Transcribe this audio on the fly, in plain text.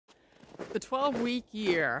The 12-Week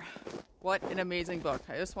Year. What an amazing book.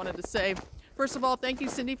 I just wanted to say, first of all, thank you,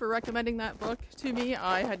 Cindy, for recommending that book to me.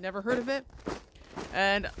 I had never heard of it.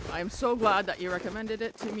 And I'm so glad that you recommended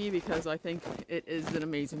it to me because I think it is an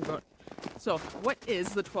amazing book. So, what is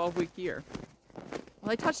the 12-Week Year?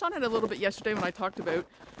 Well, I touched on it a little bit yesterday when I talked about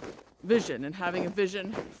vision and having a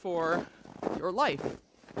vision for your life.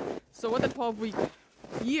 So what the 12-Week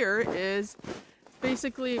Year is,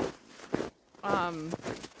 basically,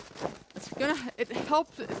 it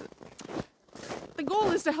helps. The goal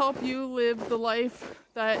is to help you live the life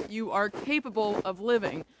that you are capable of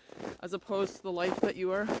living, as opposed to the life that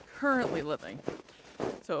you are currently living.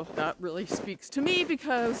 So that really speaks to me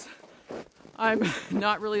because I'm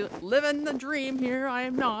not really living the dream here. I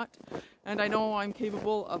am not. And I know I'm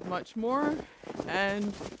capable of much more.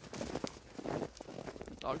 And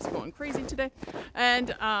the dog's going crazy today.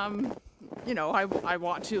 And, I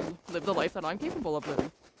want to live the life that I'm capable of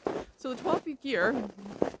living. So the 12-Week Year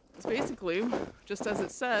is basically, just as it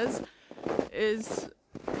says, is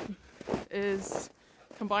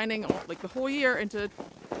combining like the whole year into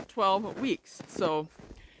 12 weeks. So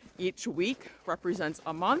each week represents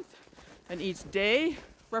a month and each day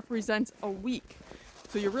represents a week.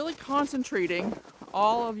 So you're really concentrating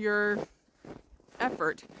all of your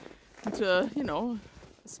effort into, a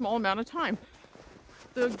small amount of time.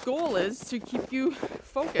 The goal is to keep you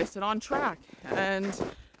focused and on track and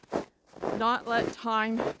not let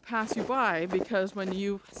time pass you by, because when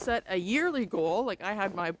you set a yearly goal, like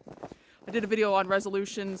I did a video on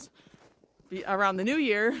resolutions around the new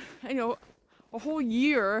year, a whole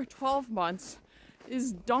year, 12 months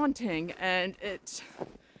is daunting, and it,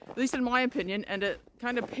 at least in my opinion, and it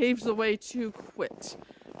kind of paves the way to quit,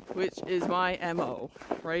 which is my MO,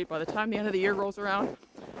 right? By the time the end of the year rolls around,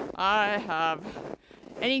 I have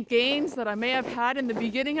any gains that I may have had in the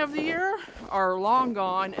beginning of the year are long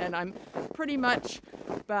gone, and I'm pretty much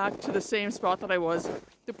back to the same spot that I was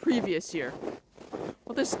the previous year.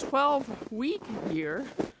 Well, this 12-week year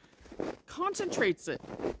concentrates it.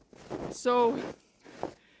 So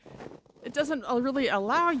it doesn't really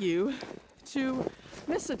allow you to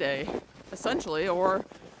miss a day, essentially, or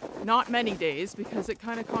not many days, because it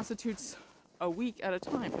kind of constitutes a week at a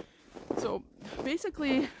time. So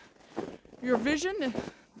basically, your vision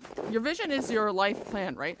is your life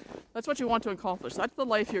plan, right? That's what you want to accomplish. That's the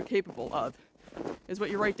life you're capable of, is what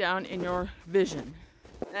you write down in your vision.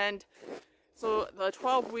 And so the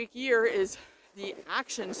 12-week year is the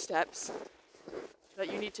action steps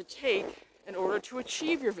that you need to take in order to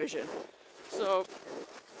achieve your vision. So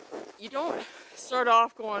you don't start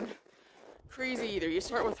off going crazy either. You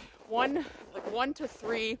start with one to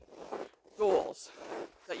three goals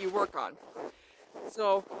that you work on.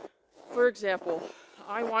 So, for example,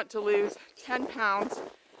 I want to lose 10 pounds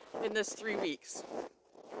in this 3 weeks.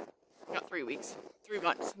 Not 3 weeks, 3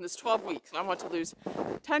 months. In this 12 weeks, I want to lose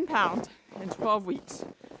 10 pounds in 12 weeks.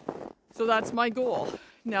 So that's my goal.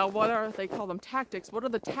 Now, they call them tactics. What are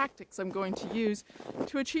the tactics I'm going to use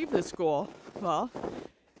to achieve this goal? Well,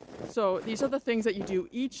 so these are the things that you do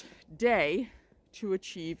each day to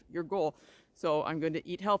achieve your goal. So I'm going to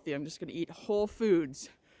eat healthy. I'm just going to eat whole foods.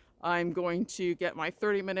 I'm going to get my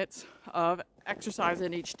 30 minutes of exercise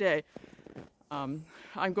in each day. I'm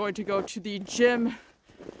going to go to the gym,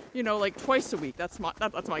 like twice a week. That's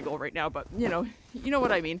my goal right now, but you know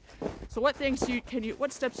what I mean. So what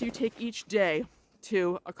steps do you take each day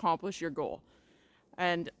to accomplish your goal?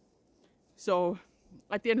 And so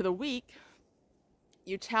at the end of the week,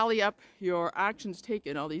 you tally up your actions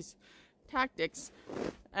taken, all these tactics,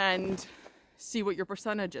 and see what your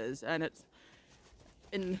percentage is. And it's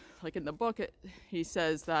in the book, he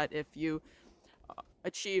says that if you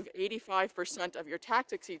achieve 85% of your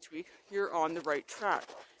tactics each week, you're on the right track.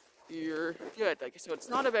 You're good. So it's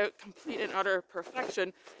not about complete and utter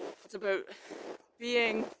perfection. It's about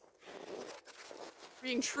being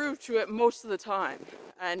true to it most of the time.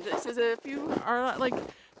 And it says if you are at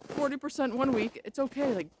 40% one week, it's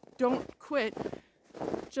okay. Don't quit.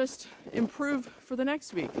 Just improve for the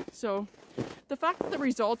next week. So the fact that the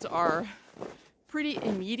results are pretty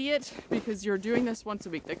immediate, because you're doing this once a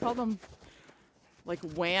week. They call them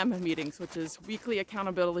WHAM meetings, which is weekly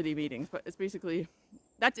accountability meetings. But it's basically,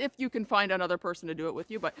 that's if you can find another person to do it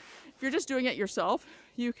with you. But if you're just doing it yourself,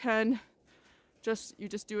 you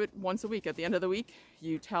just do it once a week. At the end of the week,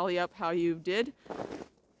 you tally up how you did,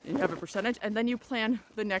 and you have a percentage, and then you plan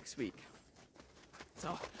the next week.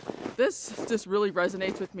 So this just really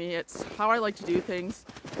resonates with me. It's how I like to do things.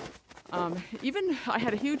 Even I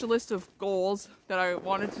had a huge list of goals that I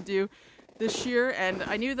wanted to do this year, and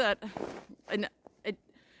I knew that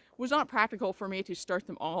was not practical for me to start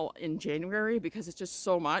them all in January because it's just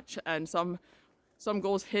so much, and some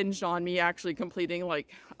goals hinged on me actually completing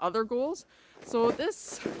like other goals. So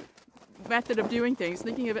this method of doing things,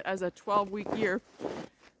 thinking of it as a 12-week year,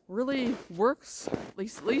 really works, at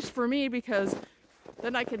least for me, because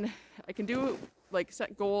then I can do like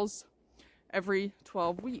set goals every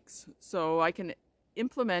 12 weeks. So I can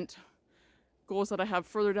implement goals that I have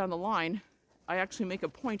further down the line. I actually make a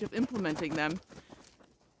point of implementing them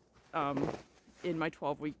in my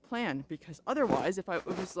 12-week plan, because otherwise, if it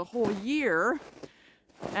was the whole year,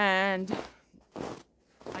 and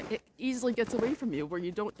it easily gets away from you where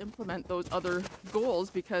you don't implement those other goals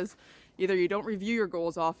because either you don't review your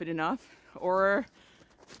goals often enough or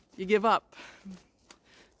you give up.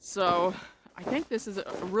 So I think this is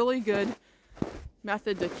a really good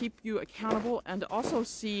method to keep you accountable and to also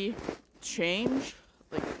see change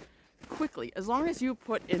like quickly, as long as you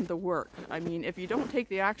put in the work. I mean, if you don't take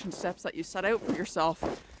the action steps that you set out for yourself,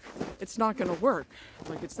 it's not going to work.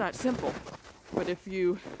 Like, it's that simple. But if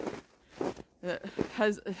you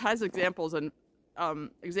has examples and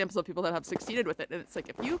examples of people that have succeeded with it, and it's like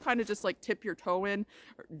if you kind of just like dip your toe in,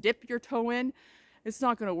 it's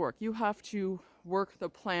not going to work. You have to work the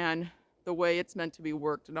plan the way it's meant to be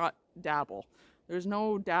worked, not dabble. There's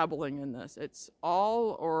no dabbling in this. It's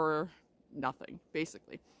all or nothing,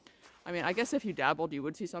 basically. I mean, I guess if you dabbled, you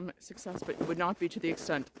would see some success, but it would not be to the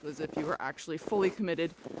extent as if you were actually fully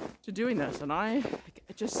committed to doing this. And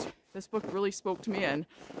this book really spoke to me, and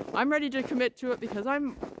I'm ready to commit to it because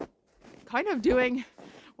I'm kind of doing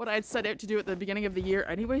what I had set out to do at the beginning of the year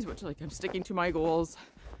anyways, which like I'm sticking to my goals.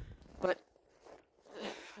 But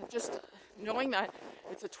just knowing that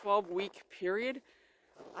it's a 12-week period,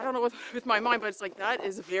 I don't know with my mind, but it's like that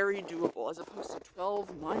is very doable as opposed to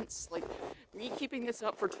 12 months. Like me keeping this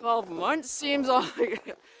up for 12 months seems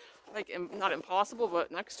like not impossible, but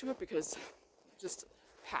next to it, because just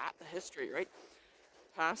the history, right?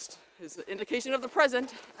 Past is the indication of the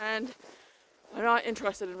present, and I'm not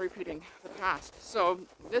interested in repeating the past. So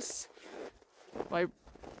this, by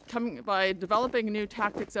developing new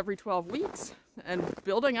tactics every 12 weeks and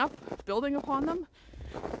building upon them,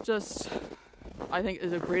 just I think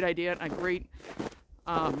is a great idea and a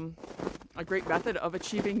great method of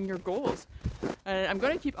achieving your goals. And I'm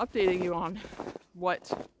going to keep updating you on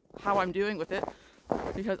how I'm doing with it,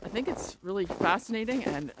 because I think it's really fascinating,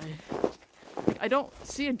 and I don't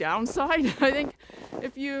see a downside. I think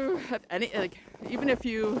if you have even if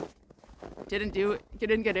you didn't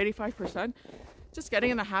get 85%, just getting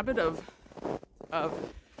in the habit of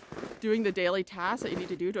doing the daily tasks that you need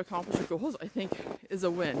to do to accomplish your goals, I think is a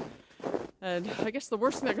win. And I guess the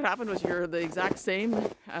worst thing that could happen was you're the exact same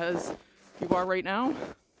as you are right now.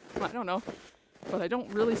 I don't know, but I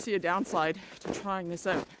don't really see a downside to trying this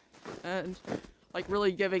out and like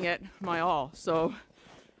really giving it my all. So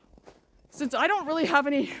since I don't really have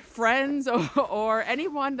any friends or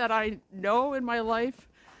anyone that I know in my life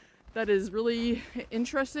that is really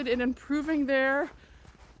interested in improving their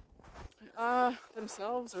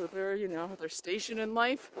themselves or their station in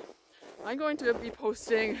life, I'm going to be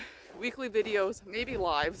posting weekly videos, maybe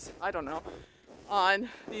lives, I don't know, on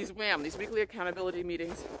these weekly accountability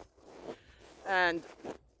meetings. And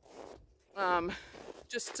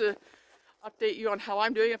just to update you on how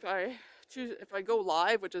I'm doing, if I go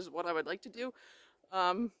live, which is what I would like to do,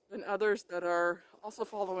 then others that are also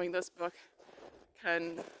following this book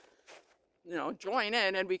can, join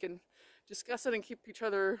in, and we can discuss it and keep each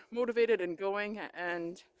other motivated and going,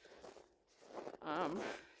 and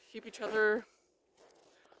keep each other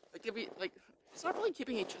it's not really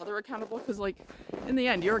keeping each other accountable, because in the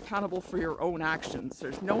end you're accountable for your own actions.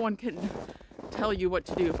 There's no one can tell you what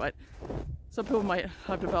to do, but some people might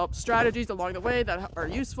have developed strategies along the way that are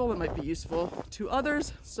useful and might be useful to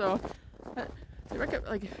others. So I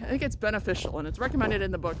think it's beneficial, and it's recommended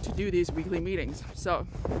in the book to do these weekly meetings. So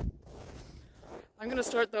I'm going to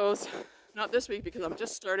start those, not this week because I'm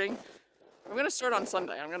just starting. I'm going to start on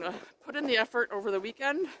Sunday. I'm going to put in the effort over the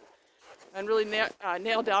weekend and really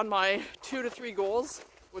nail down my 2 to 3 goals,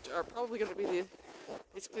 which are probably going to be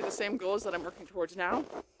basically the same goals that I'm working towards now.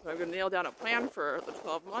 So I'm going to nail down a plan for the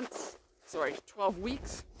 12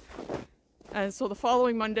 weeks. And so the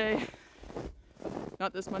following Monday,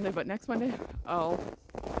 not this Monday, but next Monday, I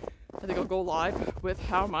think I'll go live with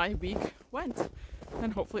how my week went,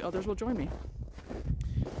 and hopefully others will join me.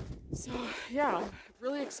 So yeah, I'm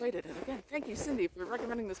really excited. And again, thank you, Cindy, for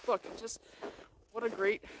recommending this book. It's just, what a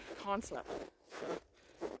great concept.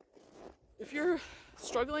 So if you're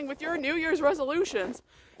struggling with your New Year's resolutions,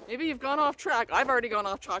 maybe you've gone off track. I've already gone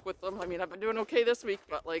off track with them. I mean, I've been doing okay this week,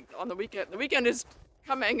 but on the weekend is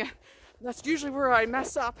coming. That's usually where I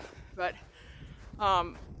mess up, but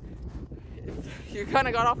if you kind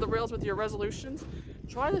of got off the rails with your resolutions,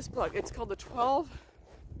 try this book. It's called The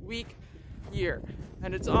 12-Week Year,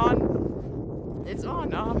 and it's on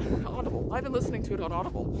Audible. I've been listening to it on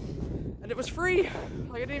Audible, and it was free.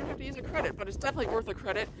 Like, I didn't even have to use a credit, but it's definitely worth a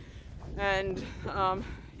credit. And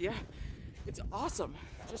yeah, it's awesome.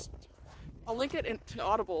 I'll link it to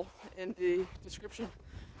Audible in the description,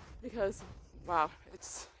 because wow,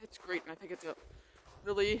 it's great, and I think it's a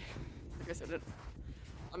really, like I said, an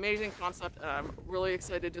amazing concept, and I'm really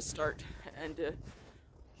excited to start and to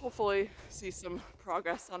hopefully see some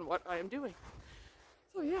progress on what I am doing.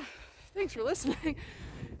 So yeah, thanks for listening.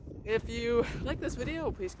 If you like this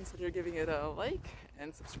video, please consider giving it a like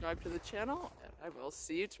and subscribe to the channel, and I will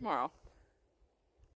see you tomorrow.